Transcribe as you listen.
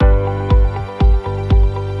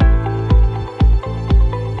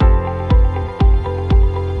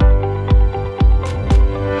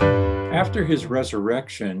after his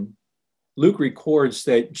resurrection, Luke records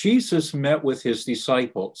that Jesus met with his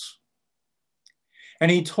disciples and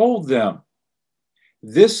he told them,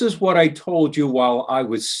 "This is what I told you while I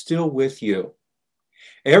was still with you.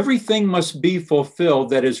 Everything must be fulfilled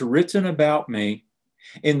that is written about me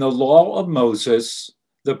in the law of Moses,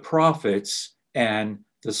 the prophets, and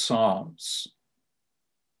the Psalms."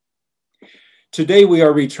 Today we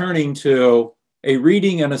are returning to a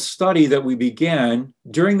reading and a study that we began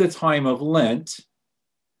during the time of Lent.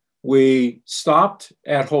 We stopped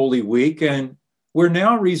at Holy Week and we're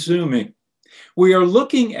now resuming. We are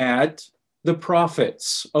looking at the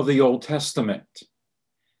prophets of the Old Testament.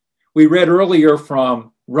 We read earlier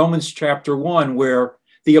from Romans chapter 1, where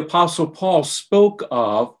the Apostle Paul spoke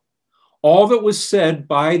of all that was said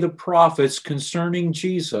by the prophets concerning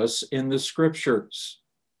Jesus in the scriptures.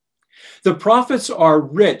 The prophets are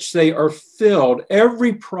rich, they are filled.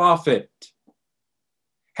 Every prophet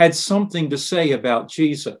had something to say about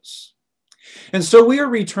Jesus. And so we are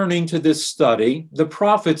returning to this study. The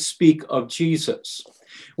prophets speak of Jesus.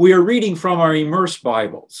 We are reading from our Immerse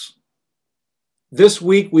Bibles. This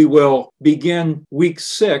week we will begin week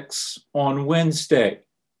 6 on Wednesday.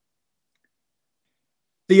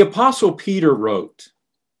 The Apostle Peter wrote,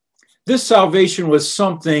 "This salvation was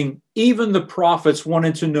something even the prophets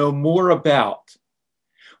wanted to know more about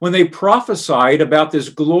when they prophesied about this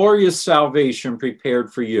glorious salvation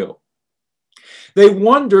prepared for you. They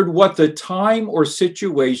wondered what the time or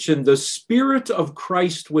situation the Spirit of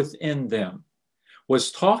Christ within them was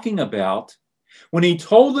talking about when he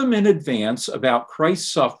told them in advance about Christ's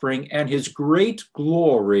suffering and his great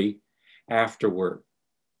glory afterward."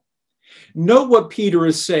 Note what Peter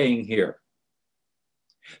is saying here.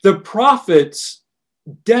 The prophets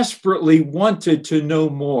desperately wanted to know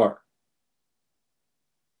more.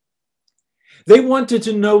 They wanted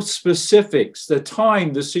to know specifics, the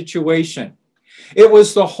time, the situation. It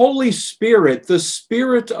was the Holy Spirit, the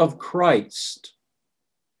Spirit of Christ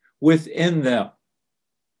within them,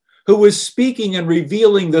 who was speaking and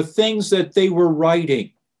revealing the things that they were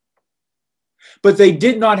writing. But they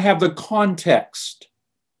did not have the context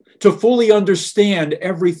to fully understand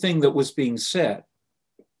everything that was being said.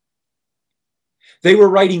 They were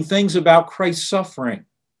writing things about Christ's suffering.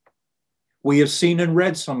 We have seen and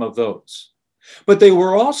read some of those. But they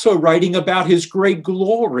were also writing about his great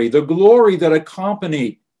glory, the glory that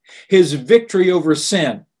accompanied his victory over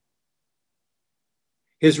sin,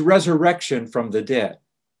 his resurrection from the dead.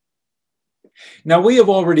 Now, we have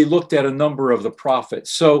already looked at a number of the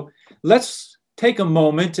prophets, so let's take a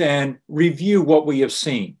moment and review what we have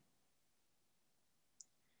seen.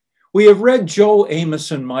 We have read Joel,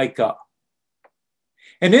 Amos, and Micah.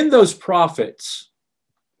 And in those prophets,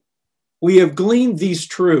 we have gleaned these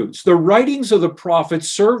truths. The writings of the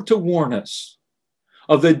prophets serve to warn us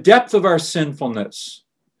of the depth of our sinfulness,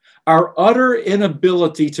 our utter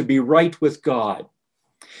inability to be right with God,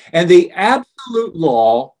 and the absolute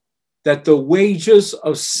law that the wages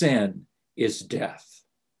of sin is death.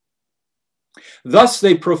 Thus,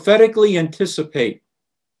 they prophetically anticipate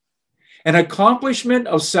an accomplishment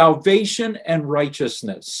of salvation and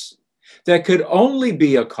righteousness that could only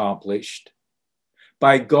be accomplished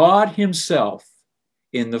by God himself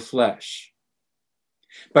in the flesh.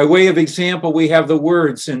 By way of example, we have the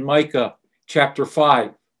words in Micah chapter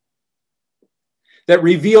 5 that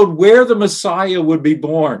revealed where the Messiah would be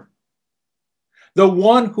born, the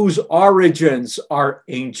one whose origins are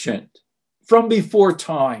ancient, from before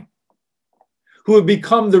time, who would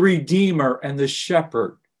become the Redeemer and the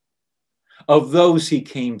Shepherd of those he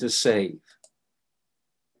came to save.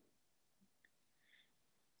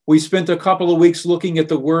 We spent a couple of weeks looking at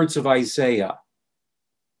the words of Isaiah.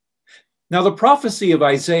 Now, the prophecy of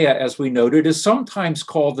Isaiah, as we noted, is sometimes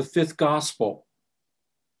called the fifth gospel.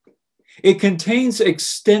 It contains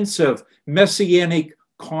extensive messianic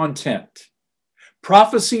content,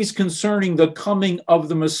 prophecies concerning the coming of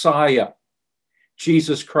the Messiah,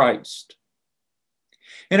 Jesus Christ.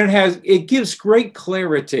 And it gives great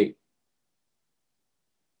clarity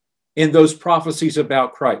in those prophecies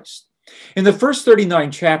about Christ. In the first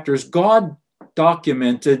 39 chapters, God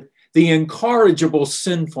documented the incorrigible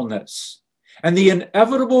sinfulness and the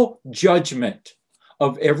inevitable judgment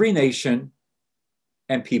of every nation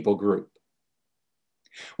and people group.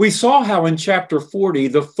 We saw how in chapter 40,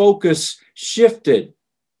 the focus shifted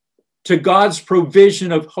to God's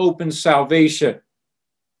provision of hope and salvation.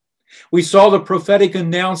 We saw the prophetic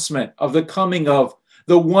announcement of the coming of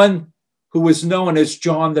the one who was known as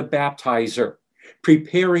John the Baptizer,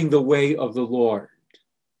 preparing the way of the Lord.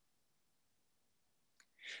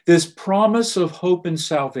 This promise of hope and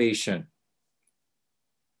salvation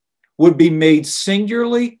would be made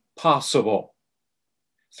singularly possible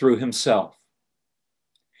through himself.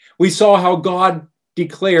 We saw how God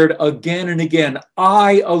declared again and again,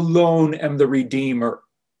 I alone am the Redeemer.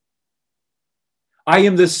 I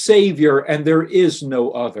am the Savior, and there is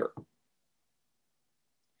no other.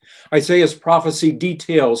 Isaiah's prophecy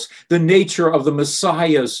details the nature of the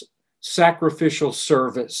Messiah's sacrificial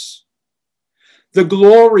service, the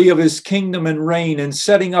glory of his kingdom and reign, and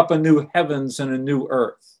setting up a new heavens and a new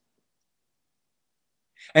earth.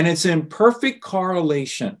 And it's in perfect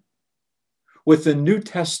correlation with the New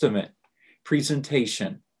Testament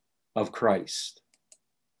presentation of Christ.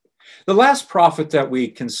 The last prophet that we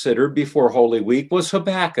considered before Holy Week was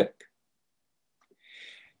Habakkuk.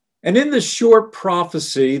 And in the short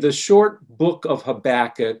prophecy, the short book of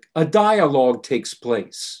Habakkuk, a dialogue takes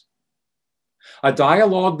place. A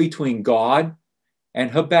dialogue between God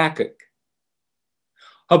and Habakkuk.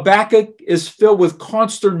 Habakkuk is filled with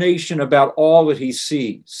consternation about all that he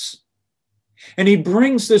sees. And he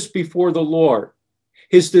brings this before the Lord,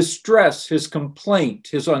 his distress, his complaint,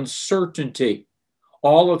 his uncertainty,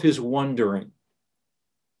 all of his wondering.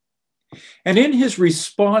 And in his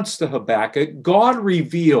response to Habakkuk, God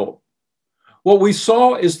revealed what we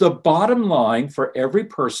saw is the bottom line for every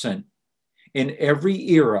person in every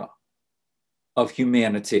era of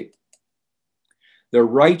humanity. The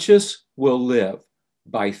righteous will live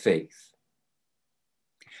by faith.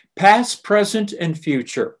 Past, present, and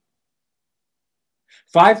future.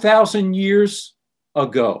 5,000 years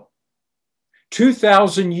ago,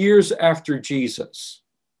 2,000 years after Jesus,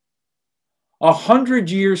 100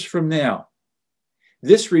 years from now,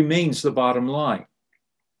 this remains the bottom line.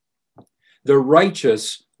 The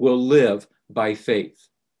righteous will live by faith.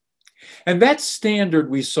 And that standard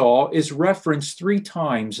we saw is referenced 3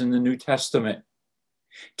 times in the New Testament,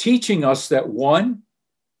 teaching us that 1,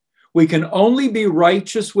 we can only be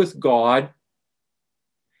righteous with God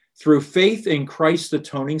through faith in Christ's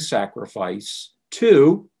atoning sacrifice.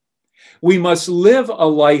 2, we must live a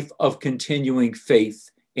life of continuing faith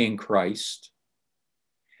in Christ.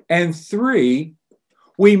 And 3,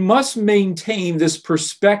 we must maintain this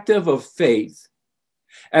perspective of faith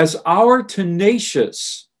as our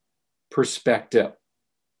tenacious perspective,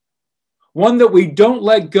 one that we don't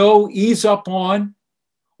let go, ease up on,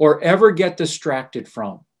 or ever get distracted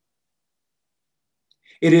from.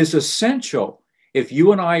 It is essential if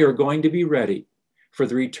you and I are going to be ready for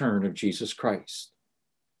the return of Jesus Christ.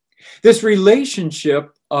 This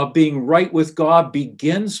relationship of being right with God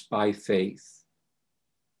begins by faith,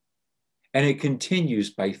 and it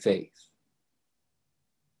continues by faith.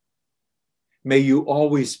 May you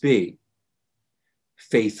always be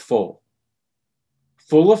faithful,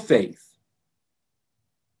 full of faith,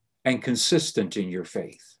 and consistent in your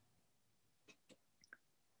faith.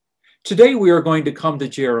 Today we are going to come to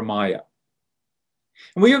Jeremiah.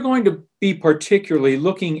 And we are going to be particularly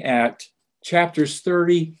looking at chapters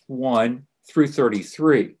 31 through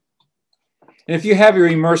 33. And if you have your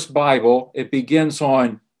Immersed Bible, it begins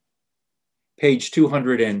on page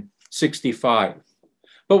 265.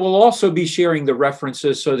 But we'll also be sharing the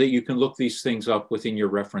references so that you can look these things up within your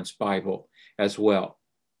reference Bible as well.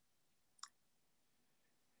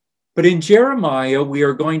 But in Jeremiah, we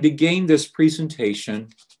are going to gain this presentation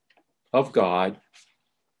of God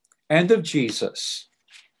and of Jesus.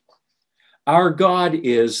 Our God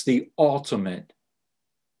is the ultimate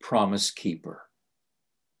promise keeper.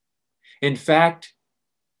 In fact,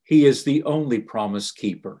 he is the only promise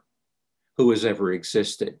keeper who has ever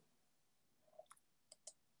existed.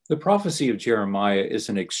 The prophecy of Jeremiah is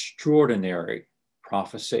an extraordinary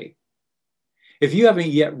prophecy. If you haven't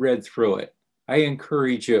yet read through it, I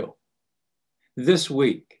encourage you this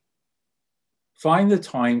week, find the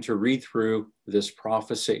time to read through this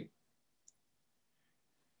prophecy.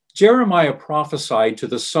 Jeremiah prophesied to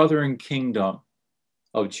the southern kingdom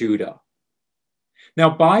of Judah. Now,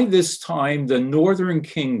 by this time, the northern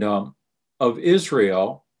kingdom of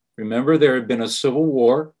Israel, remember there had been a civil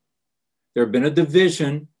war, there had been a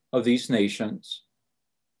division of these nations.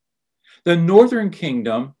 The northern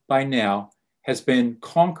kingdom, by now, has been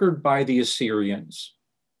conquered by the Assyrians.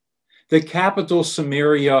 The capital,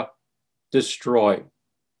 Samaria, destroyed.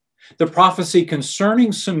 The prophecy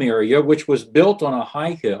concerning Samaria, which was built on a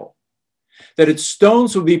high hill, that its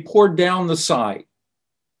stones would be poured down the side,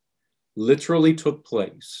 literally took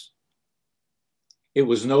place. It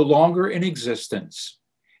was no longer in existence.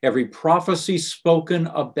 Every prophecy spoken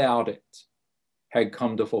about it had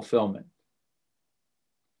come to fulfillment.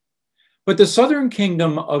 But the southern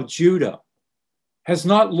kingdom of Judah has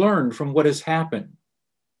not learned from what has happened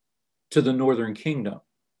to the northern kingdom.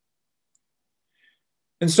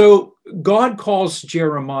 And so God calls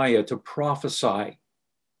Jeremiah to prophesy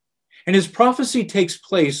And his prophecy takes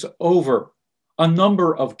place over a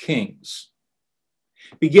number of kings,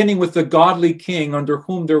 beginning with the godly king under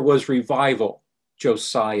whom there was revival,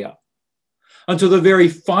 Josiah, until the very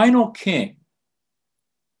final king,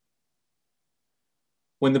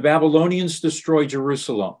 when the Babylonians destroy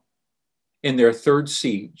Jerusalem in their third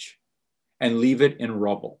siege and leave it in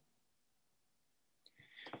rubble.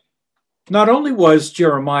 Not only was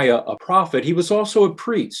Jeremiah a prophet, he was also a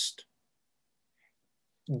priest.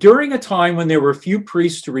 During a time when there were few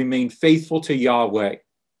priests who remained faithful to Yahweh,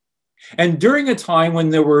 and during a time when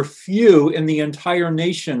there were few in the entire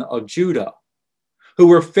nation of Judah who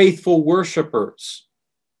were faithful worshipers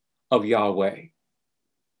of Yahweh.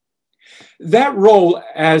 That role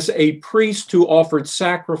as a priest who offered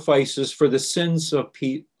sacrifices for the sins of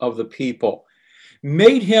the people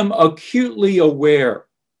made him acutely aware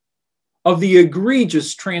of the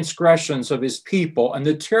egregious transgressions of his people and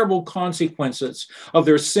the terrible consequences of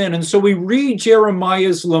their sin. And so we read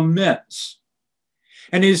Jeremiah's laments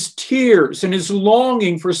and his tears and his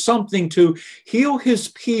longing for something to heal his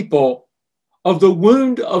people of the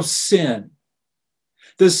wound of sin,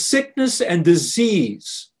 the sickness and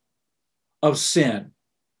disease of sin,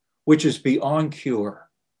 which is beyond cure.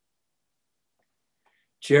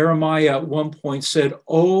 Jeremiah at one point said,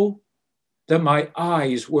 "Oh, that my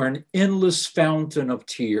eyes were an endless fountain of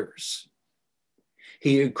tears."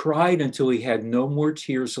 He had cried until he had no more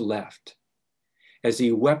tears left as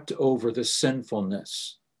he wept over the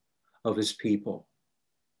sinfulness of his people.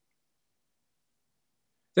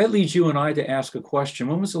 That leads you and I to ask a question.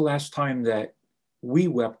 When was the last time that we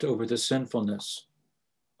wept over the sinfulness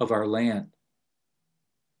of our land,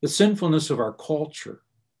 the sinfulness of our culture,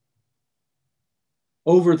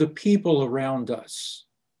 over the people around us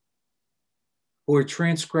who are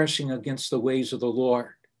transgressing against the ways of the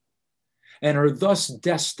Lord and are thus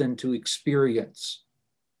destined to experience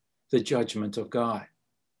the judgment of God?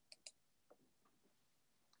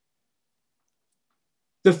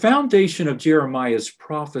 The foundation of Jeremiah's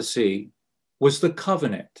prophecy was the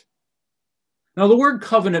covenant. Now, the word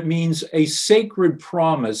covenant means a sacred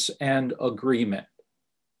promise and agreement.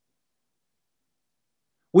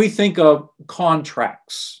 We think of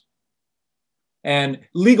contracts and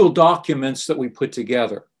legal documents that we put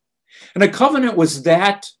together. And a covenant was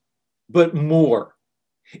that, but more.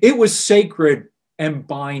 It was sacred and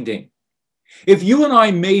binding. If you and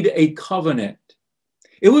I made a covenant,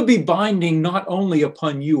 it would be binding not only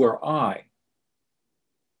upon you or I,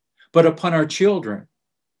 but upon our children,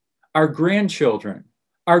 our grandchildren,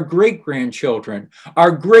 our great-grandchildren,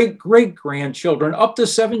 our great-great-grandchildren, up to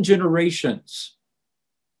 7 generations.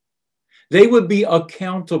 They would be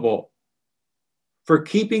accountable for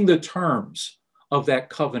keeping the terms of that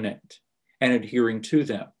covenant and adhering to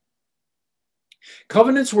them.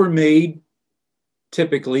 Covenants were made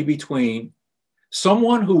typically between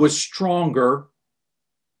someone who was stronger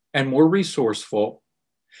and more resourceful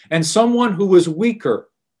and someone who was weaker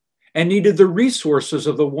and needed the resources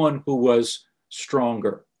of the one who was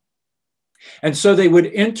stronger. And so they would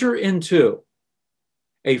enter into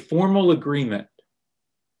a formal agreement.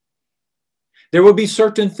 There would be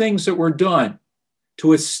certain things that were done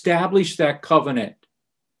to establish that covenant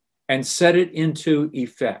and set it into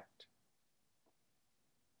effect.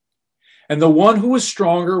 And the one who was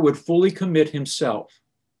stronger would fully commit himself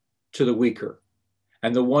to the weaker.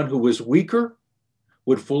 And the one who was weaker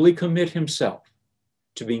would fully commit himself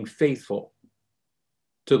to being faithful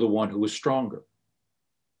to the one who was stronger.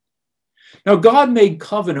 Now, God made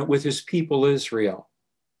covenant with his people Israel.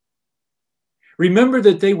 Remember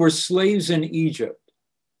that they were slaves in Egypt.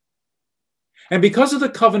 And because of the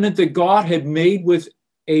covenant that God had made with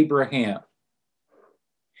Abraham,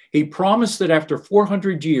 he promised that after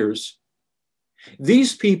 400 years,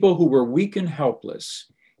 these people who were weak and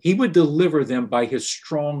helpless, he would deliver them by his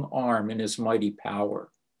strong arm and his mighty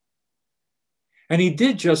power. And he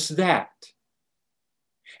did just that.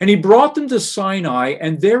 And he brought them to Sinai,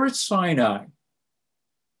 and there at Sinai,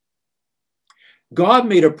 God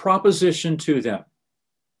made a proposition to them.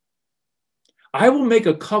 I will make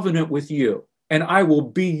a covenant with you, and I will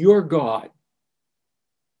be your God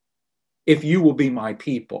if you will be my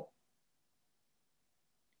people.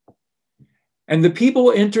 And the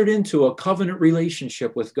people entered into a covenant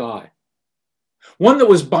relationship with God, one that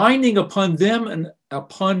was binding upon them and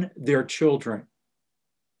upon their children.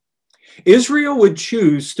 Israel would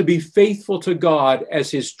choose to be faithful to God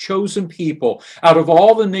as his chosen people out of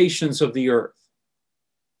all the nations of the earth.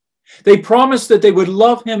 They promised that they would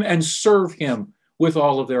love him and serve him with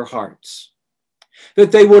all of their hearts,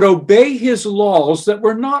 that they would obey his laws that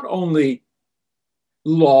were not only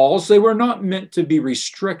laws, they were not meant to be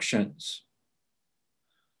restrictions,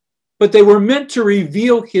 but they were meant to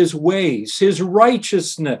reveal his ways, his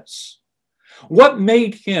righteousness. What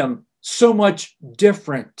made him so much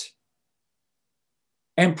different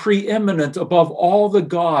and preeminent above all the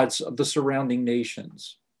gods of the surrounding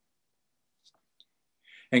nations?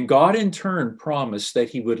 And God in turn promised that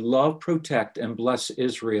he would love, protect, and bless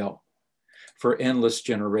Israel for endless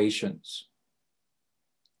generations.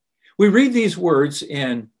 We read these words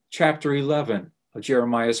in chapter 11 of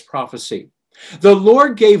Jeremiah's prophecy. The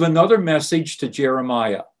Lord gave another message to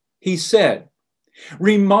Jeremiah. He said,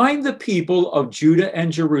 "Remind the people of Judah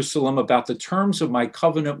and Jerusalem about the terms of my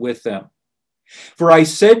covenant with them. For I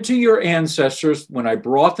said to your ancestors when I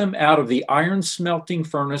brought them out of the iron smelting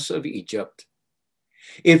furnace of Egypt,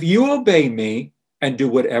 if you obey me and do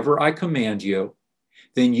whatever I command you,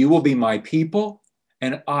 then you will be my people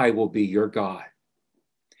and I will be your God.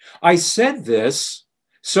 I said this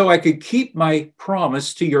so I could keep my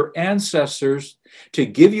promise to your ancestors to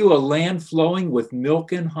give you a land flowing with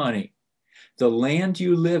milk and honey, the land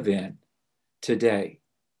you live in today."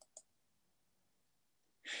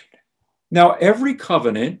 Now, every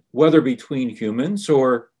covenant, whether between humans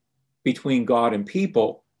or between God and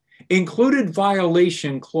people, included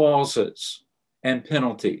violation clauses and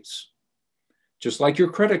penalties, just like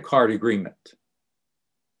your credit card agreement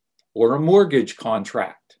or a mortgage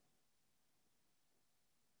contract.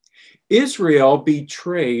 Israel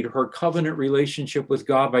betrayed her covenant relationship with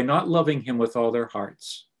God by not loving him with all their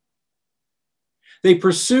hearts. They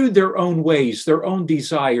pursued their own ways, their own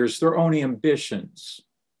desires, their own ambitions.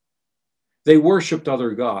 They worshiped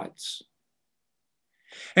other gods.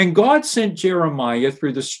 And God sent Jeremiah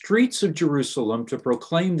through the streets of Jerusalem to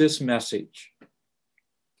proclaim this message.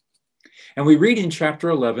 And we read in chapter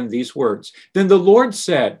 11 these words, "Then the Lord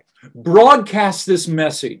said, broadcast this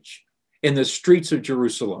message in the streets of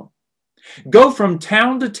Jerusalem. Go from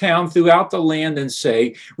town to town throughout the land and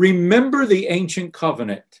say, remember the ancient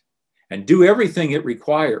covenant and do everything it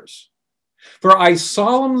requires. For I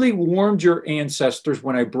solemnly warned your ancestors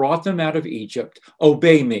when I brought them out of Egypt,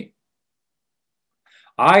 obey me.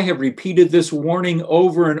 I have repeated this warning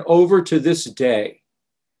over and over to this day,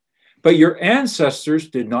 but your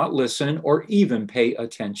ancestors did not listen or even pay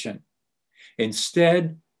attention.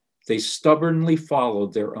 Instead, they stubbornly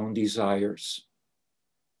followed their own desires.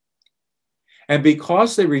 And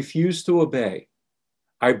because they refused to obey,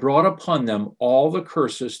 I brought upon them all the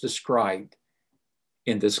curses described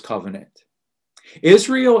in this covenant.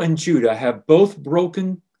 Israel and Judah have both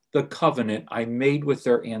broken the covenant I made with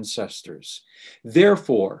their ancestors.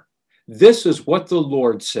 Therefore, this is what the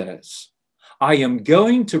Lord says. I am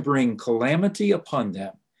going to bring calamity upon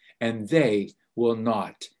them, and they will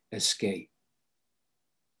not escape."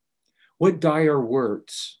 What dire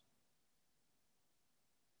words.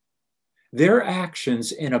 Their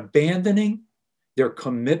actions in abandoning their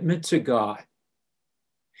commitment to God,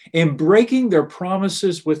 in breaking their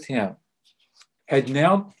promises with him, had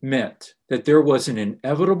now meant that there was an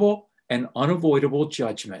inevitable and unavoidable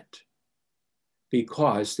judgment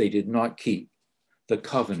because they did not keep the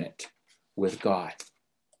covenant with God.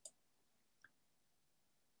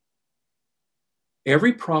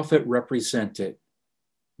 Every prophet represented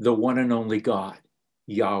the one and only God,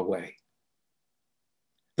 Yahweh,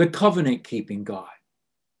 the covenant-keeping God.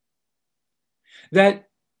 That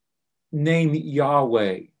name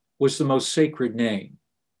Yahweh was the most sacred name.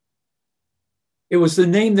 It was the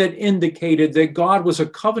name that indicated that God was a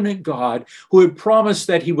covenant God who had promised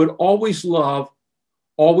that he would always love,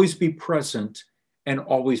 always be present, and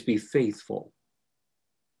always be faithful.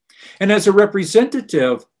 And as a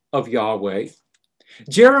representative of Yahweh,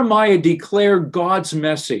 Jeremiah declared God's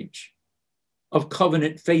message of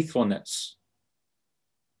covenant faithfulness.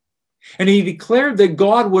 And he declared that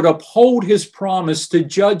God would uphold his promise to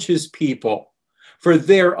judge his people for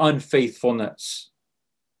their unfaithfulness.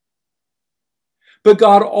 But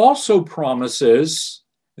God also promises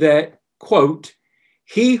that, quote,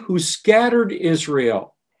 he who scattered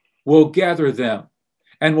Israel will gather them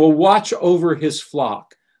and will watch over his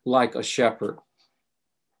flock like a shepherd.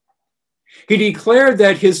 He declared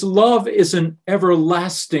that his love is an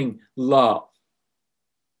everlasting love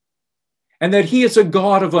and that he is a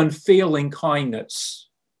God of unfailing kindness,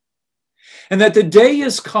 and that the day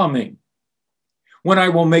is coming when I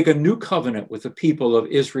will make a new covenant with the people of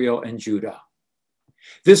Israel and Judah.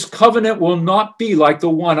 This covenant will not be like the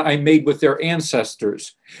one I made with their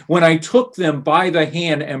ancestors when I took them by the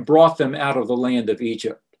hand and brought them out of the land of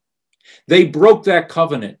Egypt. They broke that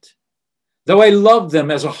covenant, though I loved them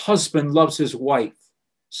as a husband loves his wife,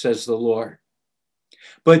 says the Lord.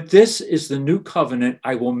 But this is the new covenant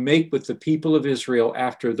I will make with the people of Israel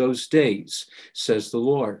after those days, says the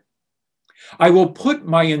Lord. I will put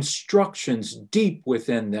my instructions deep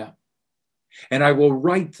within them, and I will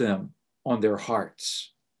write them on their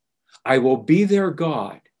hearts. I will be their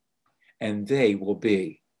God, and they will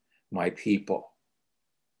be my people.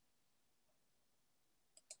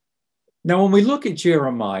 Now, when we look at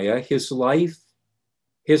Jeremiah, his life,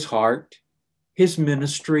 his heart, his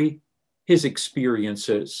ministry, his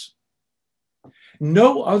experiences,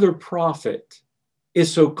 no other prophet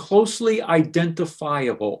is so closely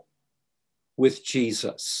identifiable with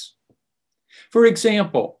Jesus. For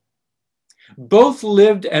example, both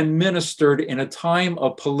lived and ministered in a time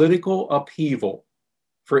of political upheaval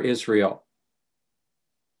for Israel.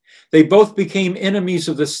 They both became enemies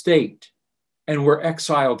of the state and were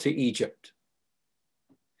exiled to Egypt.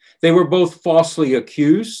 They were both falsely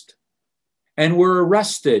accused and were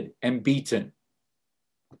arrested and beaten.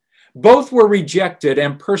 Both were rejected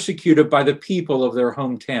and persecuted by the people of their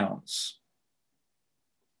hometowns.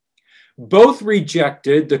 Both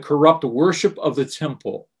rejected the corrupt worship of the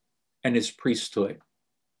temple and its priesthood.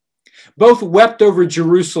 Both wept over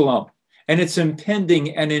Jerusalem and its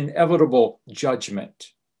impending and inevitable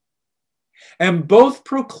judgment. And both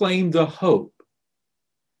proclaimed the hope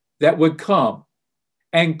that would come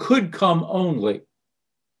and could come only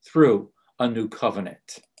through a new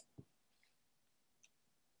covenant.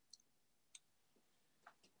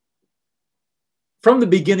 From the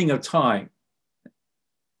beginning of time,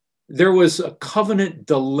 there was a covenant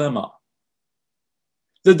dilemma.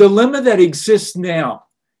 The dilemma that exists now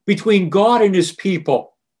between God and his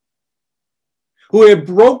people, who have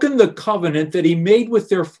broken the covenant that he made with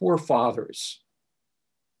their forefathers,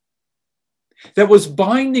 that was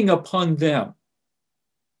binding upon them,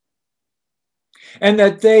 and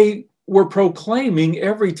that they were proclaiming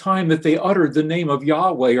every time that they uttered the name of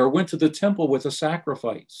Yahweh or went to the temple with a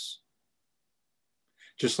sacrifice.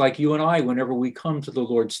 Just like you and I, whenever we come to the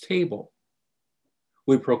Lord's table,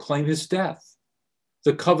 we proclaim his death,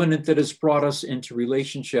 the covenant that has brought us into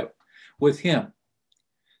relationship with him.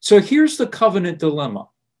 So here's the covenant dilemma.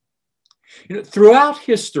 Throughout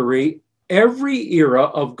history, every era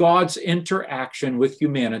of God's interaction with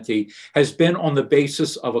humanity has been on the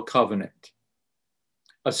basis of a covenant,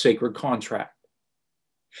 a sacred contract.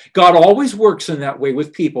 God always works in that way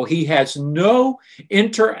with people. He has no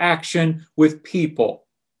interaction with people,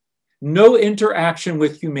 no interaction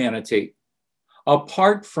with humanity,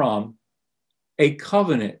 apart from a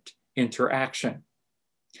covenant interaction.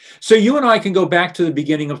 So you and I can go back to the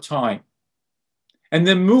beginning of time and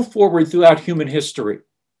then move forward throughout human history.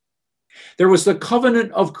 There was the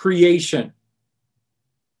covenant of creation.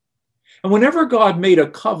 And whenever God made a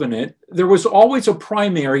covenant, there was always a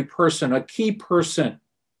primary person, a key person,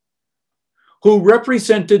 who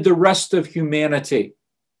represented the rest of humanity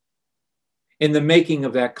in the making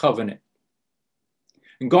of that covenant.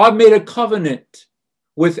 And God made a covenant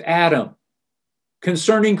with Adam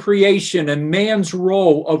concerning creation and man's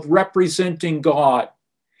role of representing God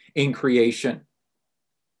in creation.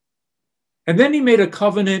 And then he made a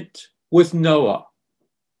covenant with Noah,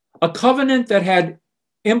 a covenant that had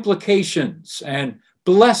implications and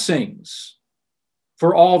blessings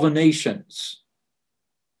for all the nations.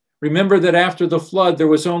 Remember that after the flood, there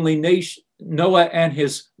was only Noah and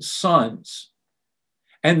his sons,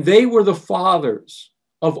 and they were the fathers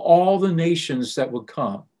of all the nations that would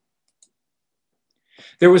come.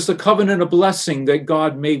 There was the covenant of blessing that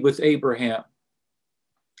God made with Abraham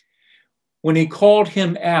when he called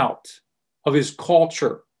him out of his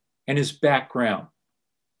culture and his background.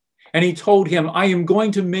 And he told him, I am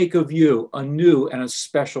going to make of you a new and a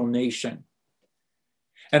special nation.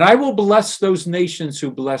 And I will bless those nations who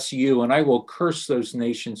bless you, and I will curse those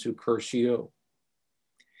nations who curse you.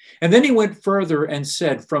 And then he went further and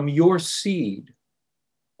said, from your seed,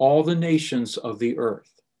 all the nations of the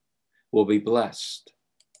earth will be blessed.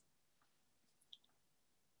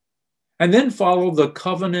 And then followed the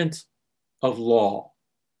covenant of law,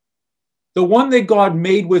 the one that God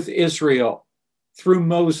made with Israel through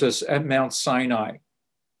Moses at Mount Sinai.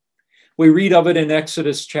 We read of it in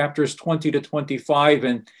Exodus chapters 20 to 25,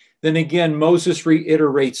 and then again, Moses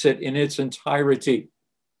reiterates it in its entirety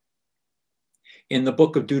in the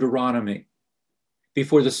book of Deuteronomy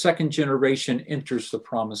before the second generation enters the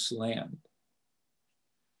promised land.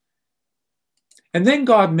 And then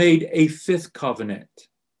God made a fifth covenant,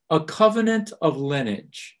 a covenant of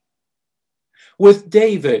lineage with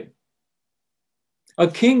David, a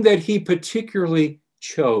king that he particularly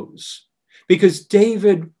chose because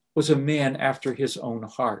David was a man after his own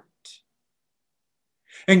heart.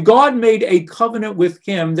 And God made a covenant with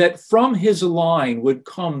him that from his line would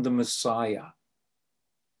come the Messiah.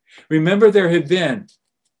 Remember, there had been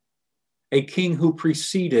a king who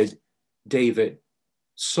preceded David,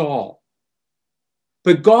 Saul.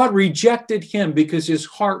 But God rejected him because his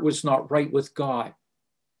heart was not right with God.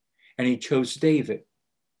 And he chose David.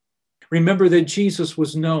 Remember that Jesus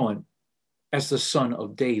was known as the Son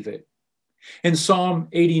of David. In Psalm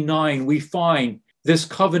 89, we find this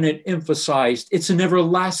covenant emphasized. It's an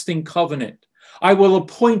everlasting covenant. I will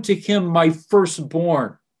appoint to him my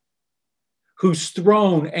firstborn, whose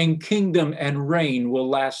throne and kingdom and reign will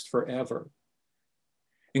last forever.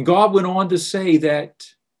 And God went on to say that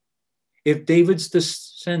if David's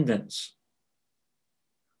descendants,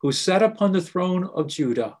 who sat upon the throne of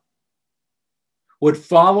Judah, would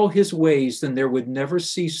follow his ways, then there would never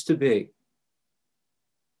cease to be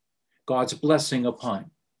God's blessing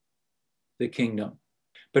upon the kingdom.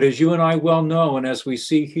 But as you and I well know, and as we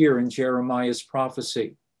see here in Jeremiah's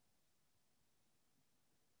prophecy,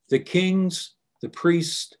 the kings, the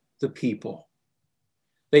priests, the people,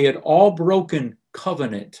 they had all broken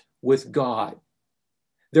covenant with God.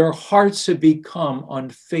 Their hearts had become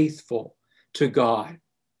unfaithful to God.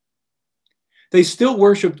 They still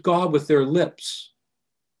worshiped God with their lips,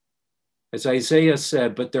 as Isaiah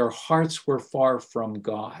said, but their hearts were far from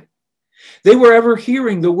God. They were ever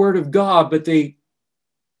hearing the word of God, but they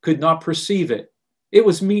could not perceive it. It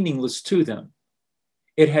was meaningless to them.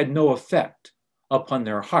 It had no effect upon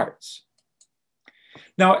their hearts.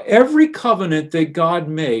 Now, every covenant that God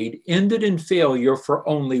made ended in failure for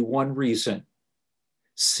only one reason: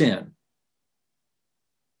 sin.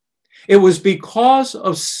 It was because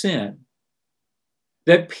of sin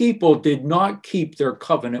that people did not keep their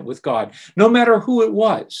covenant with God, no matter who it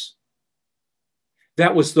was.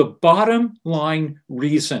 That was the bottom line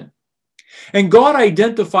reason. And God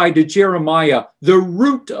identified to Jeremiah the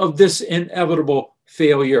root of this inevitable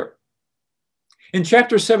failure. In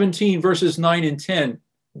chapter 17, verses 9 and 10,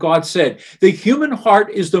 God said, "The human heart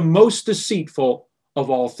is the most deceitful of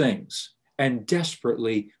all things and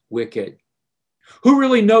desperately wicked. Who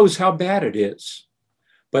really knows how bad it is?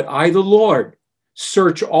 But I, the Lord,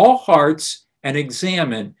 search all hearts and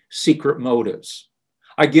examine secret motives.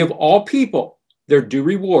 I give all people their due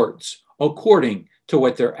rewards according to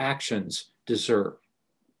what their actions deserve."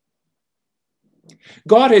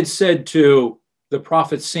 God had said to the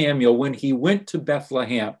prophet Samuel when he went to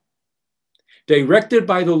Bethlehem, directed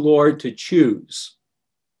by the Lord to choose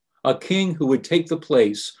a king who would take the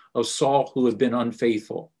place of Saul, who had been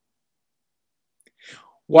unfaithful.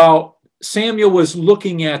 While Samuel was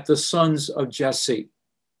looking at the sons of Jesse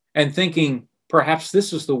and thinking, perhaps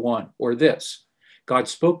this is the one or this, God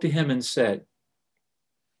spoke to him and said,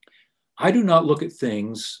 "I do not look at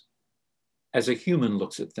things as a human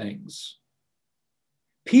looks at things.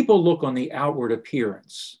 People look on the outward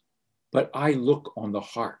appearance, but I look on the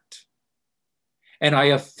heart. And I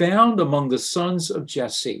have found among the sons of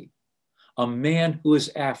Jesse a man who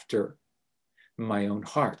is after my own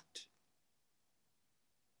heart."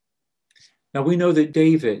 Now we know that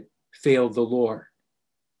David failed the Lord.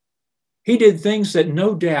 He did things that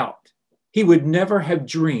no doubt he would never have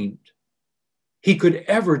dreamed he could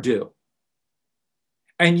ever do.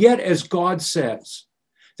 And yet, as God says,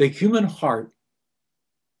 the human heart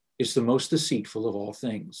is the most deceitful of all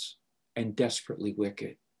things and desperately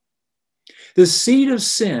wicked. The seed of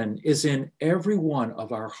sin is in every one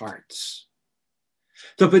of our hearts.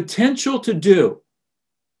 The potential to do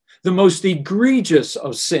the most egregious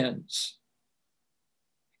of sins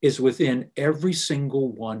is within every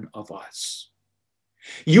single one of us.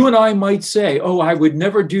 You and I might say, "Oh, I would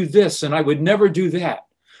never do this and I would never do that."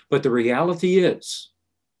 But the reality is,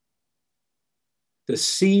 the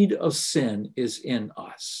seed of sin is in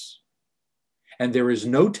us. And there is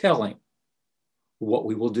no telling what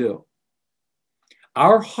we will do.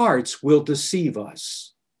 Our hearts will deceive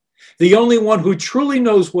us. The only one who truly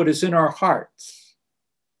knows what is in our hearts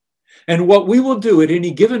and what we will do at any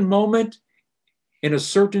given moment in a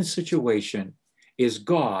certain situation is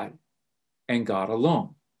God and God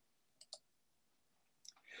alone.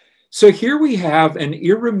 So here we have an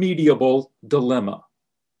irremediable dilemma.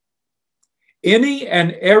 Any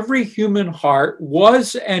and every human heart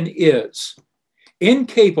was and is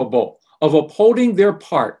incapable of upholding their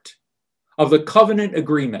part of the covenant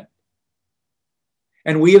agreement.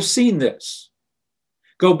 And we have seen this.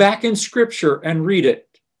 Go back in Scripture and read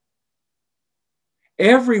it.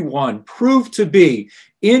 Everyone proved to be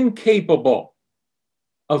incapable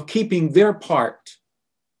of keeping their part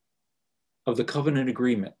of the covenant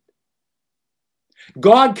agreement.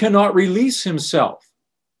 God cannot release himself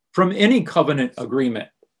from any covenant agreement.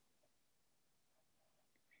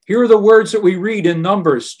 Here are the words that we read in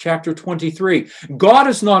Numbers chapter 23. God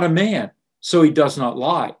is not a man, so he does not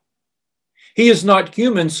lie. He is not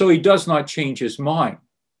human, so he does not change his mind.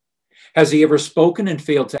 Has he ever spoken and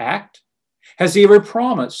failed to act? Has he ever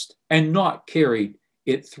promised and not carried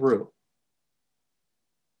it through?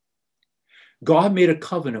 God made a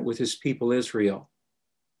covenant with his people Israel.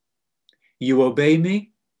 You obey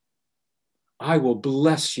me, I will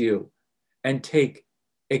bless you and take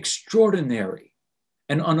extraordinary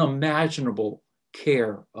and unimaginable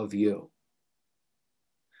care of you.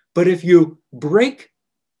 But if you break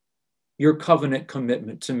your covenant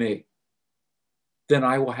commitment to me, then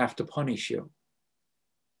I will have to punish you.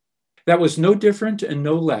 That was no different and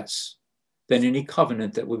no less than any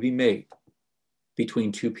covenant that would be made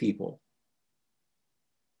between two people.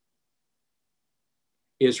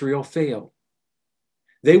 Israel failed.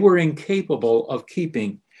 They were incapable of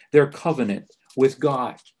keeping their covenant with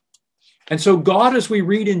God. And so God, as we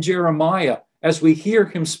read in Jeremiah, as we hear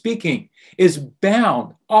him speaking, is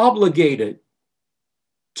bound, obligated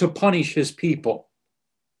to punish his people.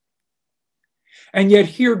 And yet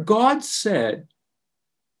here God said,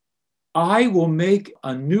 I will make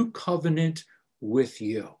a new covenant with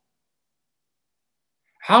you.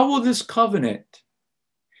 How will this covenant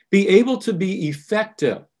be able to be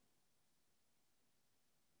effective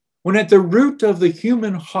when at the root of the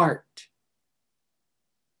human heart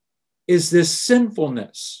is this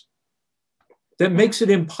sinfulness that makes it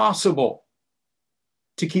impossible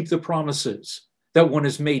to keep the promises that one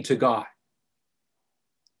has made to God?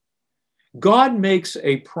 God makes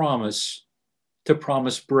a promise to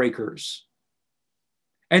promise breakers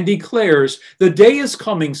and declares, the day is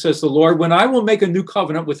coming, says the Lord, when I will make a new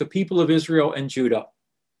covenant with the people of Israel and Judah.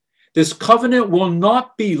 This covenant will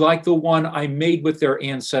not be like the one I made with their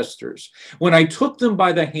ancestors when I took them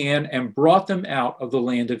by the hand and brought them out of the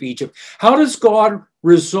land of Egypt. How does God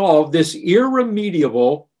resolve this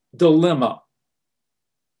irremediable dilemma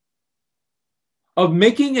of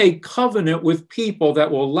making a covenant with people that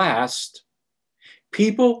will last,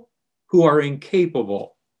 people who are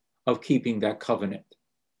incapable of keeping that covenant?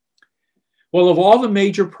 Well, of all the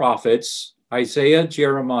major prophets, Isaiah,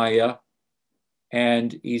 Jeremiah,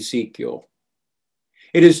 and Ezekiel,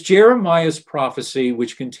 it is Jeremiah's prophecy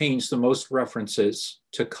which contains the most references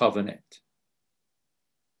to covenant.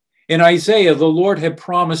 In Isaiah, the Lord had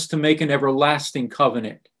promised to make an everlasting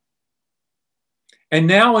covenant. And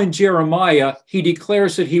now in Jeremiah, he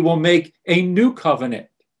declares that he will make a new covenant.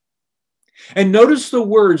 And notice the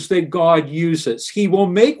words that God uses. He will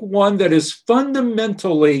make one that is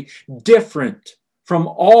fundamentally different from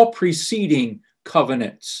all preceding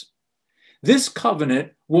covenants. This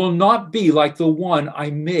covenant will not be like the one I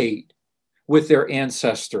made with their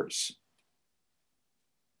ancestors.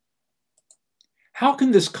 How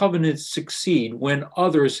can this covenant succeed when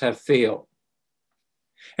others have failed?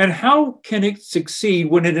 And how can it succeed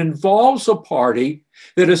when it involves a party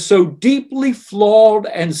that is so deeply flawed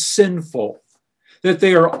and sinful that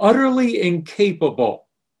they are utterly incapable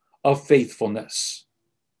of faithfulness?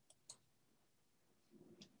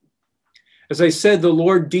 As I said, the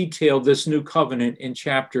Lord detailed this new covenant in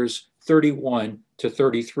chapters 31 to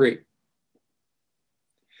 33.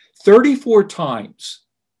 34 times.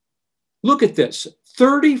 Look at this.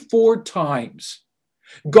 34 times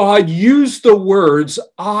God used the words,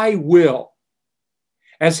 I will,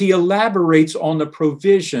 as he elaborates on the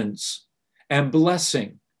provisions and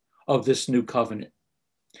blessing of this new covenant.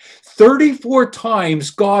 34 times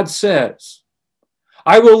God says,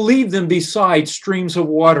 I will lead them beside streams of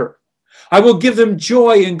water. I will give them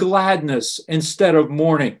joy and gladness instead of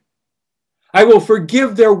mourning. I will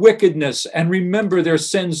forgive their wickedness and remember their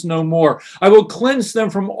sins no more. I will cleanse them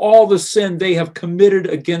from all the sin they have committed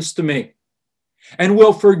against me, and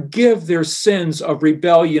will forgive their sins of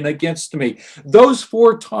rebellion against me. Those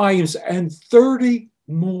 4 times and 30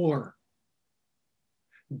 more.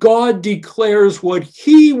 God declares what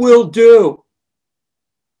he will do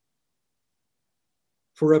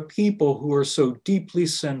for a people who are so deeply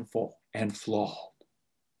sinful and flawed.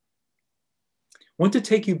 I want to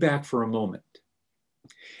take you back for a moment.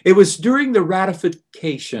 It was during the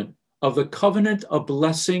ratification of the covenant of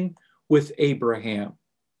blessing with Abraham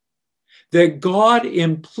that God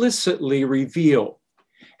implicitly revealed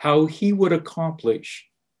how he would accomplish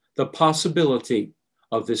the possibility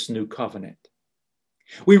of this new covenant.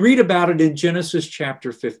 We read about it in Genesis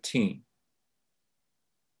chapter 15.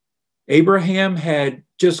 Abraham had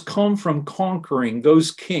just come from conquering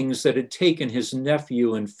those kings that had taken his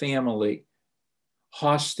nephew and family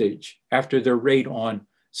hostage after their raid on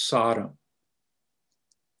Sodom.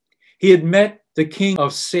 He had met the king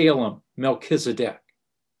of Salem, Melchizedek,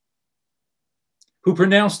 who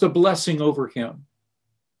pronounced a blessing over him.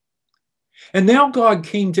 And now God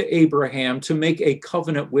came to Abraham to make a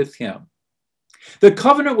covenant with him. The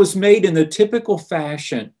covenant was made in the typical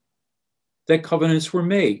fashion that covenants were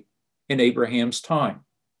made in Abraham's time.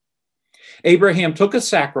 Abraham took a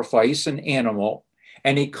sacrifice, an animal,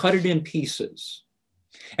 and he cut it in pieces.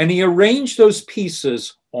 And he arranged those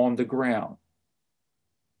pieces on the ground.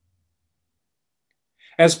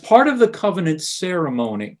 As part of the covenant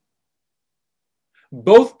ceremony,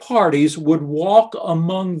 both parties would walk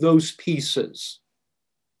among those pieces,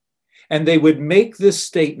 and they would make this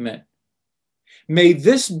statement: "May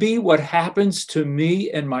this be what happens to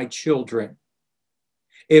me and my children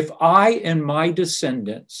if I and my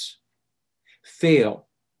descendants fail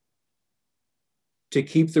to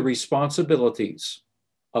keep the responsibilities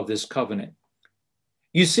of this covenant."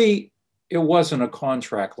 You see, it wasn't a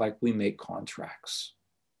contract like we make contracts.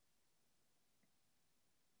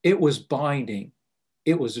 It was binding.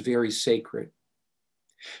 It was very sacred.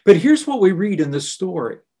 But here's what we read in the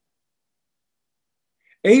story.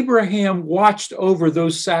 Abraham watched over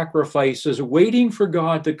those sacrifices, waiting for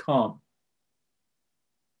God to come.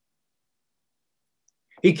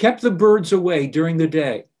 He kept the birds away during the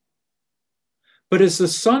day. But as the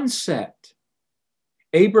sun set,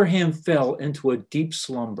 Abraham fell into a deep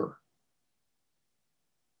slumber.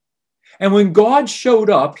 And when God showed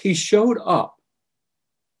up, he showed up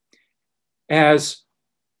as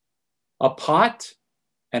a pot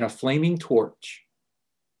and a flaming torch.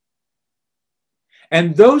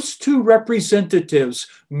 And those two representatives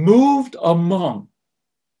moved among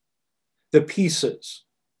the pieces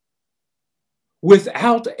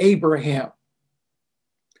without Abraham.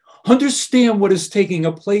 Understand what is taking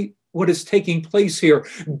place here.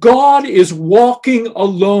 God is walking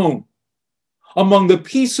alone among the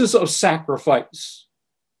pieces of sacrifice.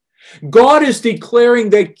 God is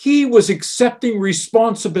declaring that he was accepting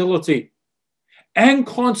responsibility and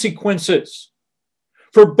consequences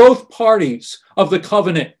for both parties of the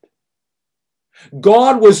covenant.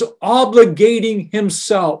 God was obligating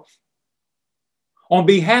himself on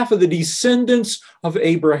behalf of the descendants of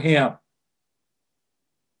Abraham.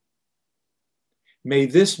 May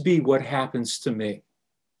this be what happens to me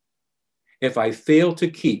if I fail to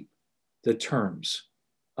keep the terms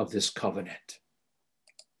of this covenant.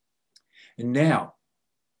 And now,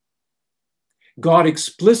 God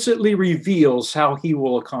explicitly reveals how he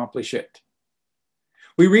will accomplish it.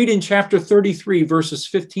 We read in chapter 33, verses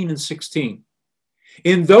 15 and 16,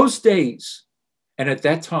 "In those days and at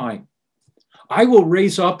that time, I will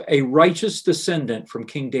raise up a righteous descendant from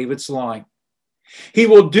King David's line. He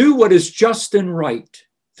will do what is just and right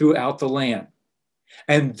throughout the land.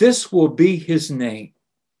 And this will be his name.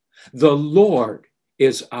 The Lord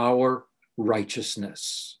is our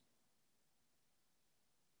righteousness."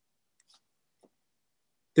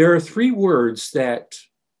 There are three words that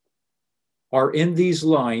are in these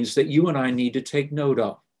lines that you and I need to take note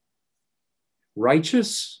of: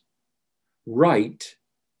 righteous, right,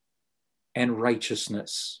 and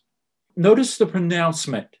righteousness. Notice the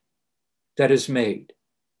pronouncement that is made.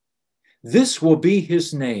 This will be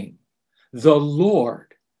his name. The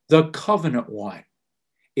Lord, the covenant one,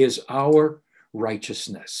 is our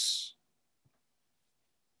righteousness.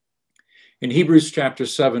 In Hebrews chapter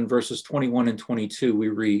 7, verses 21 and 22, we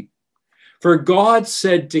read, "For God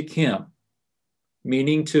said to him,"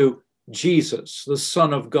 meaning to Jesus, the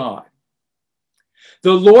Son of God,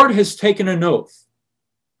 "The Lord has taken an oath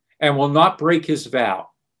and will not break his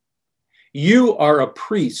vow. You are a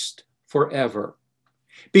priest forever."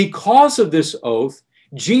 Because of this oath,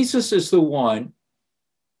 Jesus is the one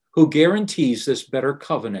who guarantees this better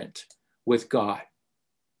covenant with God.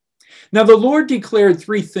 Now, the Lord declared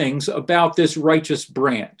three things about this righteous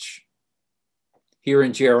branch here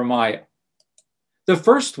in Jeremiah. The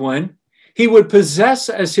first one, he would possess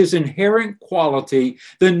as his inherent quality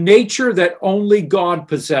the nature that only God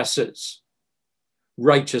possesses: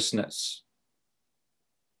 righteousness.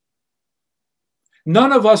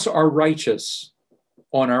 None of us are righteous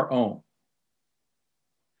on our own.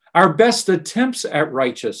 Our best attempts at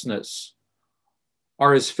righteousness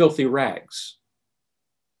are as filthy rags.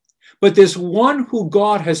 But this one who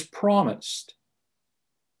God has promised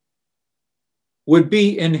would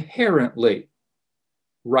be inherently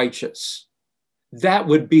righteous. That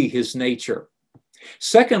would be his nature.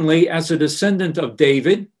 Secondly, as a descendant of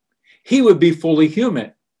David, he would be fully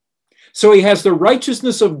human. So he has the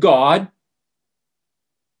righteousness of God,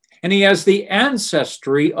 and he has the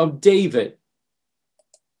ancestry of David.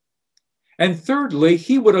 And thirdly,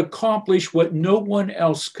 he would accomplish what no one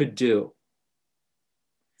else could do: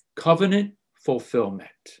 covenant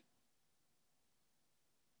fulfillment.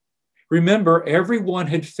 Remember, everyone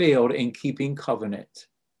had failed in keeping covenant.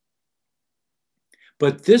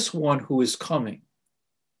 But this one who is coming,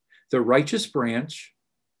 the righteous branch,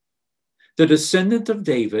 the descendant of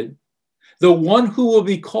David, the one who will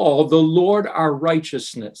be called the Lord our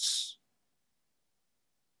righteousness.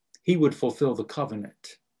 He would fulfill the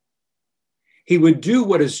covenant. He would do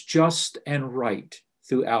what is just and right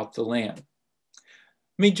throughout the land. Let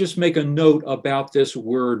me just make a note about this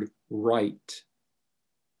word right.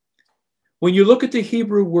 When you look at the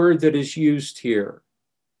Hebrew word that is used here,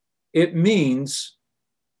 it means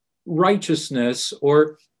righteousness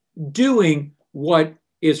or doing what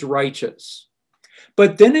is righteous.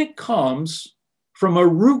 But then it comes from a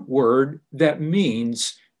root word that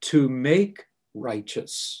means to make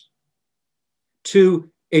righteous, to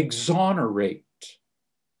exonerate.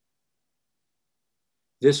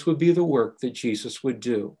 This would be the work that Jesus would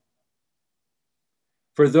do.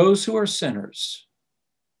 For those who are sinners,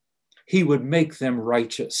 he would make them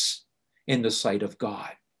righteous in the sight of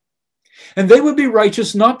God. And they would be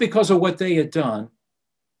righteous not because of what they had done,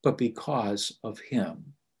 but because of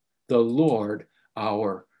him, the Lord,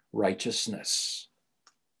 our righteousness.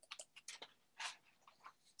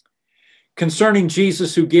 Concerning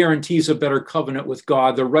Jesus, who guarantees a better covenant with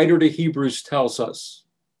God, the writer to Hebrews tells us,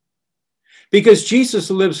 because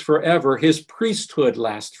Jesus lives forever, his priesthood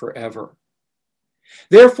lasts forever.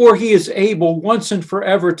 Therefore, he is able once and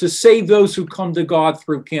forever to save those who come to God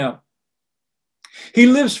through him. He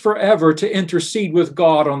lives forever to intercede with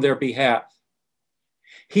God on their behalf.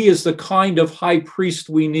 He is the kind of high priest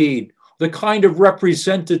we need, the kind of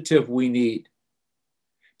representative we need,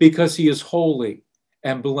 because he is holy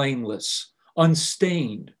and blameless,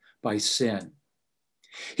 unstained by sin.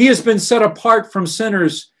 He has been set apart from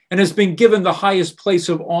sinners and has been given the highest place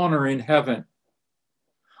of honor in heaven.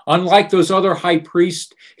 Unlike those other high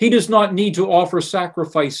priests, he does not need to offer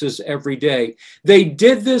sacrifices every day. They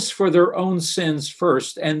did this for their own sins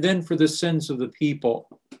first, and then for the sins of the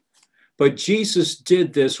people. But Jesus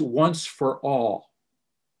did this once for all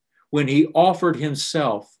when he offered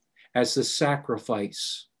himself as the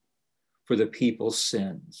sacrifice for the people's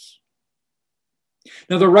sins.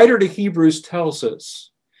 Now, the writer to Hebrews tells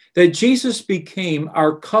us that Jesus became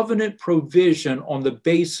our covenant provision on the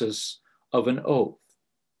basis of an oath.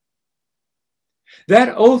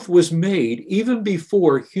 That oath was made even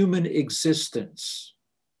before human existence.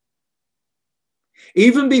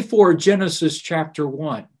 Even before Genesis chapter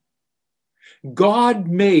 1, God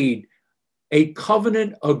made a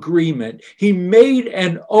covenant agreement. He made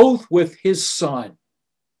an oath with his son,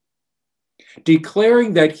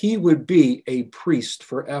 declaring that he would be a priest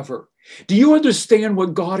forever. Do you understand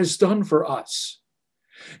what God has done for us?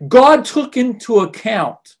 God took into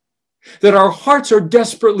account that our hearts are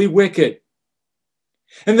desperately wicked,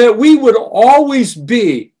 and that we would always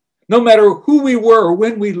be, no matter who we were or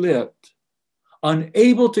when we lived,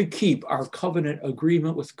 unable to keep our covenant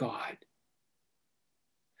agreement with God.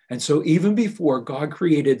 And so even before God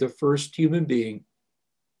created the first human being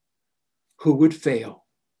who would fail,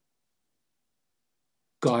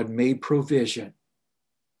 God made provision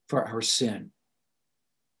for our sin.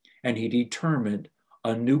 And he determined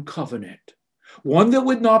a new covenant, one that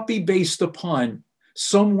would not be based upon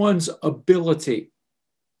someone's ability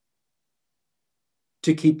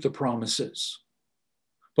to keep the promises,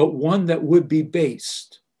 but one that would be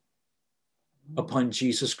based upon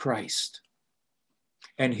Jesus Christ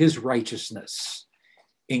and his righteousness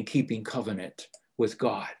in keeping covenant with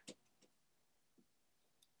God.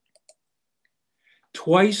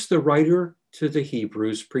 Twice the writer to the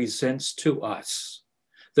Hebrews presents to us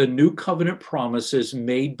the new covenant promises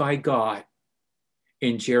made by God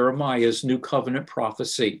in Jeremiah's new covenant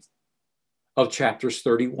prophecy of chapters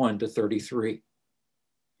 31 to 33.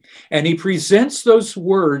 And he presents those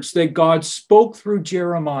words that God spoke through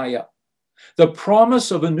Jeremiah, the promise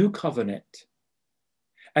of a new covenant,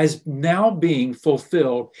 as now being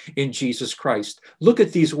fulfilled in Jesus Christ. Look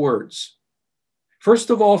at these words. First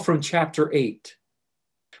of all, from chapter 8.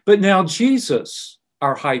 But now Jesus,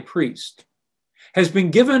 our high priest, has been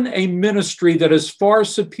given a ministry that is far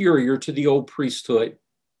superior to the old priesthood.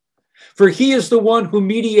 For he is the one who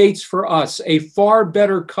mediates for us a far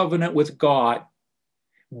better covenant with God,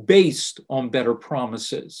 based on better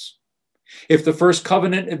promises. If the first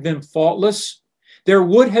covenant had been faultless, there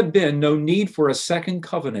would have been no need for a second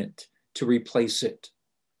covenant to replace it.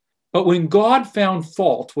 But when God found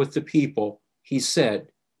fault with the people, he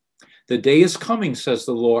said, "The day is coming, says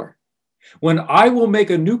the Lord, when I will make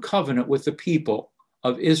a new covenant with the people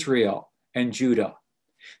of Israel and Judah.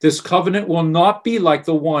 This covenant will not be like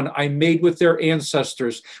the one I made with their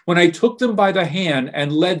ancestors when I took them by the hand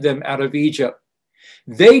and led them out of Egypt.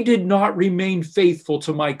 They did not remain faithful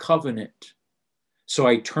to my covenant, so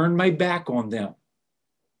I turned my back on them,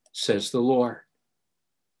 says the Lord.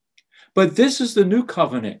 But this is the new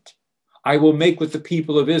covenant I will make with the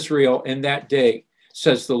people of Israel in that day,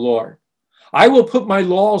 says the Lord. I will put my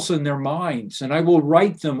laws in their minds, and I will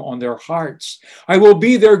write them on their hearts. I will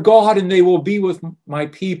be their God, and they will be with my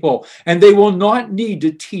people, and they will not need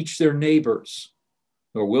to teach their neighbors,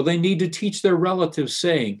 nor will they need to teach their relatives,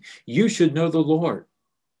 saying, you should know the Lord.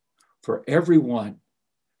 For everyone,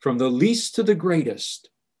 from the least to the greatest,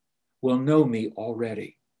 will know me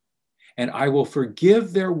already, and I will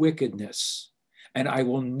forgive their wickedness, and I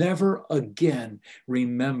will never again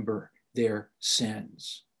remember their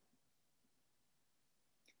sins.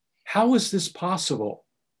 How is this possible?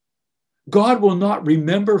 God will not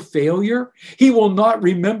remember failure. He will not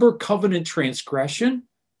remember covenant transgression.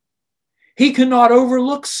 He cannot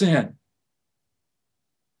overlook sin.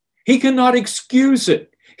 He cannot excuse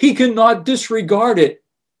it. He cannot disregard it.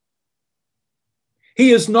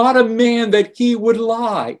 He is not a man that he would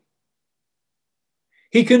lie.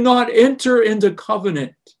 He cannot enter into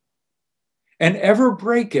covenant and ever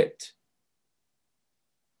break it,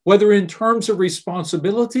 whether in terms of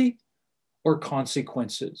responsibility or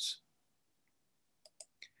consequences.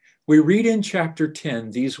 We read in chapter 10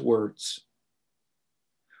 these words,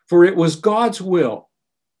 for it was God's will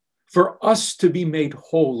for us to be made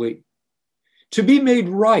holy, to be made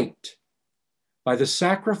right by the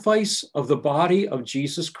sacrifice of the body of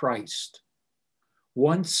Jesus Christ,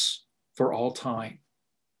 once for all time.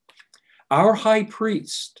 Our high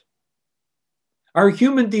priest, our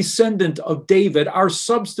human descendant of David, our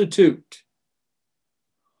substitute,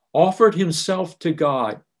 offered himself to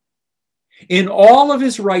God in all of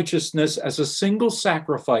his righteousness as a single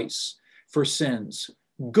sacrifice for sins,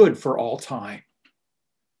 good for all time.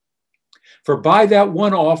 For by that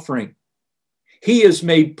one offering, he has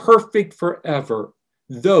made perfect forever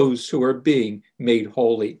those who are being made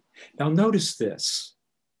holy. Now notice this.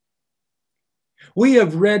 We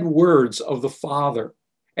have read words of the Father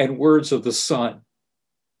and words of the Son.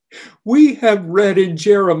 We have read in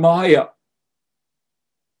Jeremiah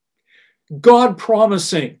God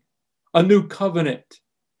promising a new covenant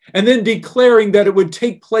and then declaring that it would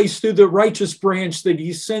take place through the righteous branch, the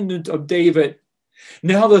descendant of David.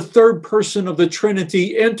 Now the third person of the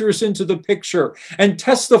Trinity enters into the picture and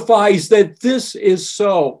testifies that this is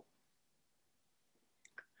so.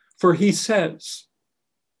 For he says,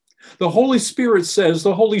 the Holy Spirit says,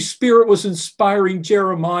 the Holy Spirit was inspiring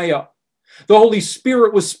Jeremiah. The Holy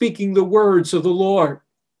Spirit was speaking the words of the Lord.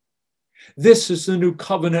 This is the new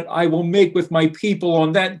covenant I will make with my people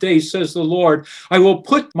on that day, says the Lord. I will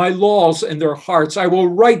put my laws in their hearts. I will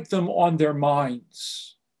write them on their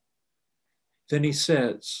minds. Then he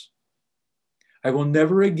says, I will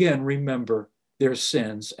never again remember their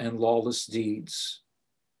sins and lawless deeds.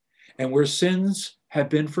 And where sins have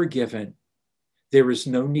been forgiven, there is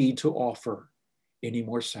no need to offer any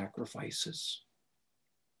more sacrifices.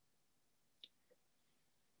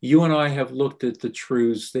 You and I have looked at the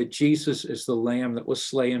truths that Jesus is the Lamb that was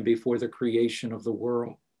slain before the creation of the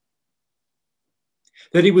world.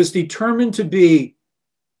 That he was determined to be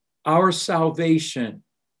our salvation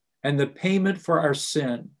and the payment for our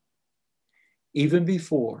sin, even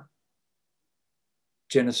before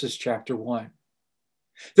Genesis chapter 1.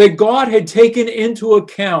 That God had taken into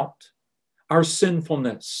account our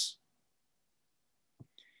sinfulness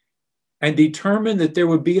and determined that there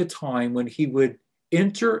would be a time when he would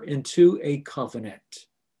enter into a covenant,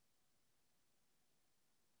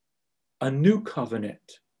 a new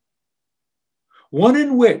covenant, one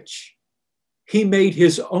in which he made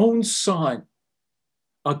his own Son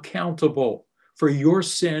accountable for your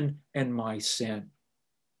sin and my sin.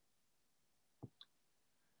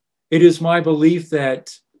 It is my belief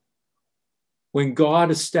that when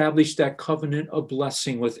God established that covenant of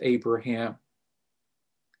blessing with Abraham,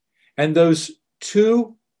 and those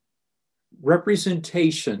two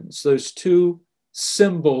representations, those two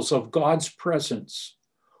symbols of God's presence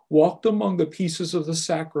walked among the pieces of the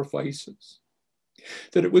sacrifices,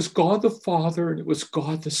 that it was God the Father and it was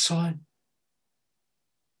God the Son.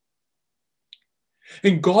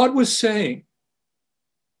 And God was saying,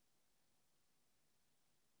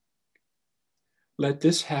 let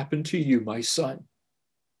this happen to you, my son.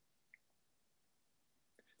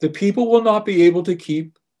 The people will not be able to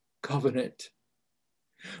keep covenant,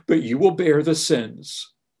 but you will bear the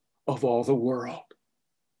sins of all the world.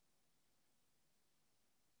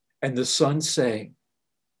 And the Son saying,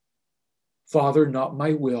 Father, not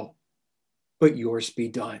my will, but yours be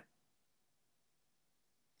done.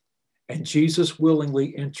 And Jesus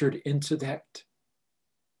willingly entered into that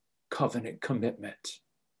covenant commitment.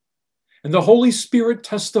 And the Holy Spirit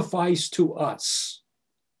testifies to us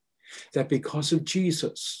that because of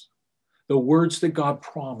Jesus, the words that God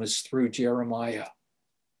promised through Jeremiah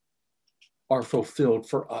are fulfilled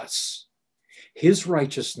for us. His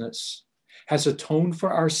righteousness has atoned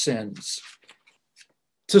for our sins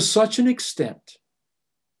to such an extent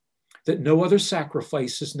that no other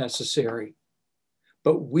sacrifice is necessary,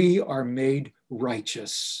 but we are made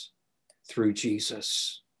righteous through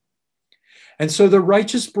Jesus. And so the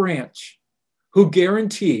righteous branch who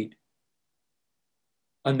guaranteed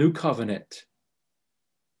a new covenant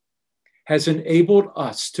has enabled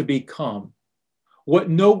us to become what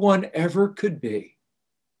no one ever could be,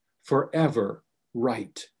 forever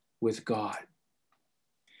right with God.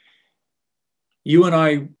 You and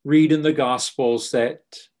I read in the Gospels that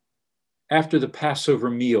after the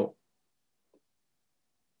Passover meal,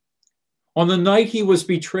 on the night he was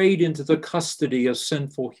betrayed into the custody of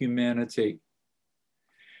sinful humanity,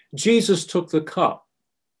 Jesus took the cup,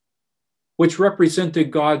 which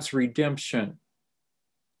represented God's redemption,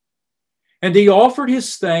 and he offered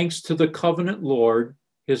his thanks to the covenant Lord,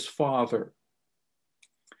 his Father.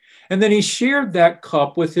 And then he shared that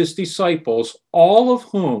cup with his disciples, all of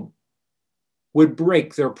whom would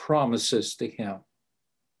break their promises to him.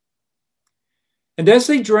 And as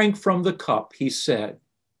they drank from the cup, he said,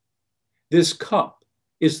 "This cup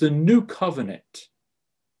is the new covenant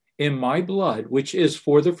in my blood, which is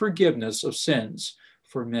for the forgiveness of sins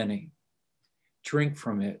for many. Drink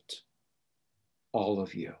from it, all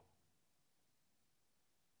of you."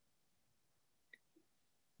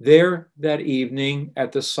 There that evening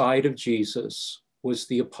at the side of Jesus was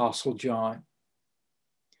the Apostle John.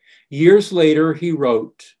 Years later, he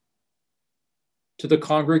wrote to the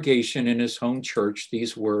congregation in his home church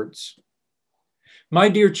these words: "My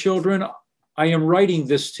dear children, I am writing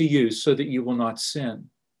this to you so that you will not sin.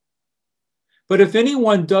 But if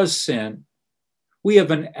anyone does sin, we have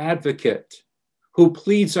an advocate who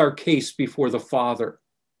pleads our case before the Father.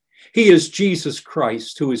 He is Jesus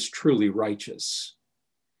Christ, who is truly righteous.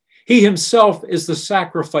 He himself is the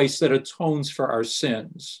sacrifice that atones for our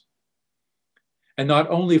sins, and not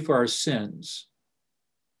only for our sins,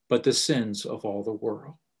 but the sins of all the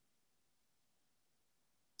world."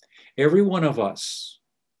 Every one of us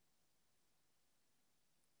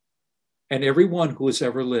and everyone who has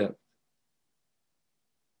ever lived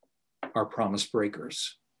are promise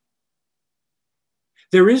breakers.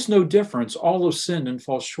 There is no difference. All have sinned and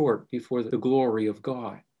fall short before the glory of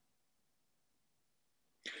God.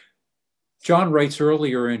 John writes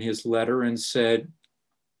earlier in his letter and said,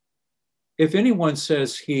 if anyone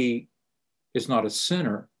says he is not a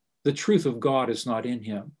sinner, the truth of God is not in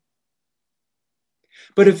him.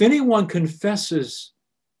 But if anyone confesses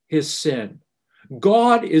his sin,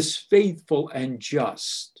 God is faithful and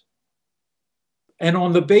just, and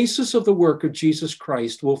on the basis of the work of Jesus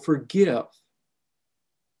Christ will forgive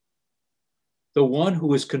the one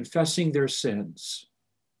who is confessing their sins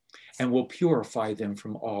and will purify them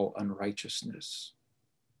from all unrighteousness.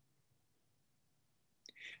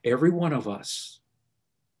 Every one of us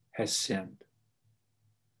has sinned,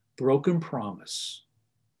 broken promise,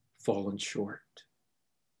 fallen short.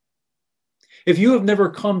 If you have never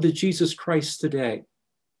come to Jesus Christ today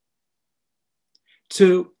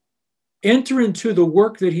to enter into the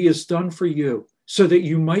work that he has done for you so that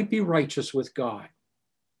you might be righteous with God,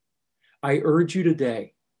 I urge you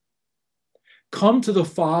today, come to the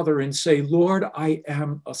Father and say, Lord, I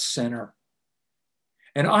am a sinner.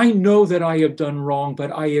 And I know that I have done wrong,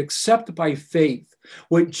 but I accept by faith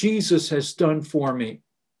what Jesus has done for me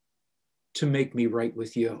to make me right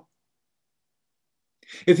with you.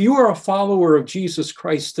 If you are a follower of Jesus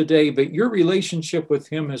Christ today, but your relationship with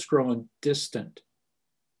him has grown distant,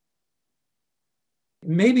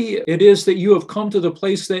 maybe it is that you have come to the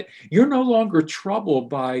place that you're no longer troubled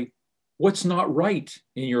by what's not right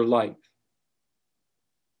in your life.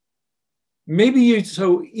 Maybe you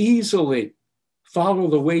so easily follow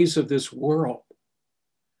the ways of this world,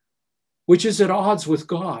 which is at odds with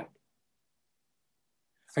God.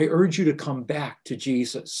 I urge you to come back to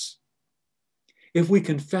Jesus. If we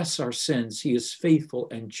confess our sins, he is faithful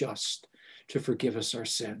and just to forgive us our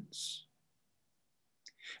sins.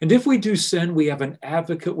 And if we do sin, we have an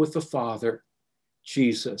advocate with the Father,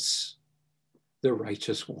 Jesus, the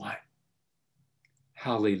righteous one.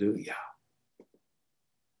 Hallelujah.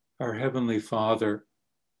 Our Heavenly Father,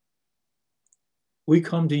 we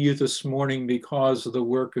come to you this morning because of the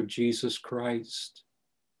work of Jesus Christ,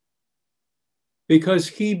 because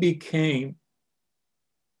he became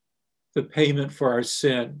the payment for our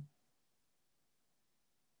sin,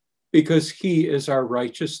 because he is our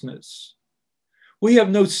righteousness. We have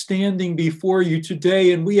no standing before you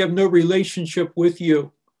today, and we have no relationship with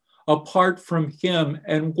you apart from him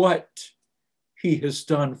and what he has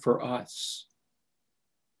done for us.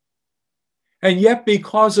 And yet,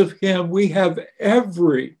 because of him, we have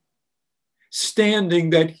every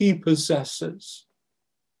standing that he possesses.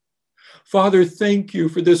 Father, thank you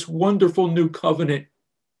for this wonderful new covenant.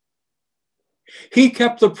 He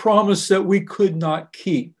kept the promise that we could not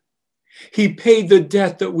keep. He paid the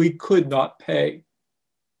debt that we could not pay.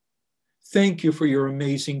 Thank you for your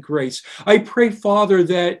amazing grace. I pray, Father,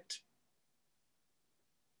 that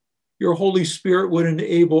your Holy Spirit would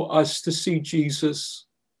enable us to see Jesus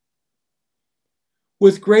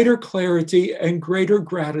with greater clarity and greater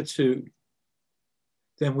gratitude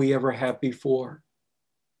than we ever have before.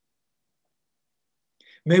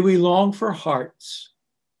 May we long for hearts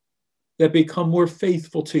that become more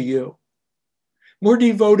faithful to you, more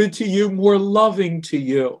devoted to you, more loving to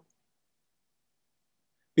you,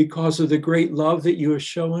 because of the great love that you have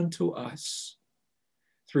shown to us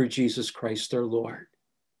through Jesus Christ our Lord.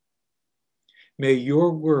 May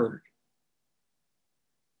your word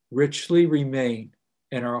richly remain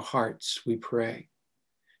in our hearts, we pray,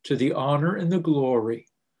 to the honor and the glory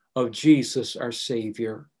of Jesus, our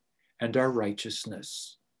Savior and our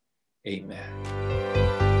righteousness. Amen.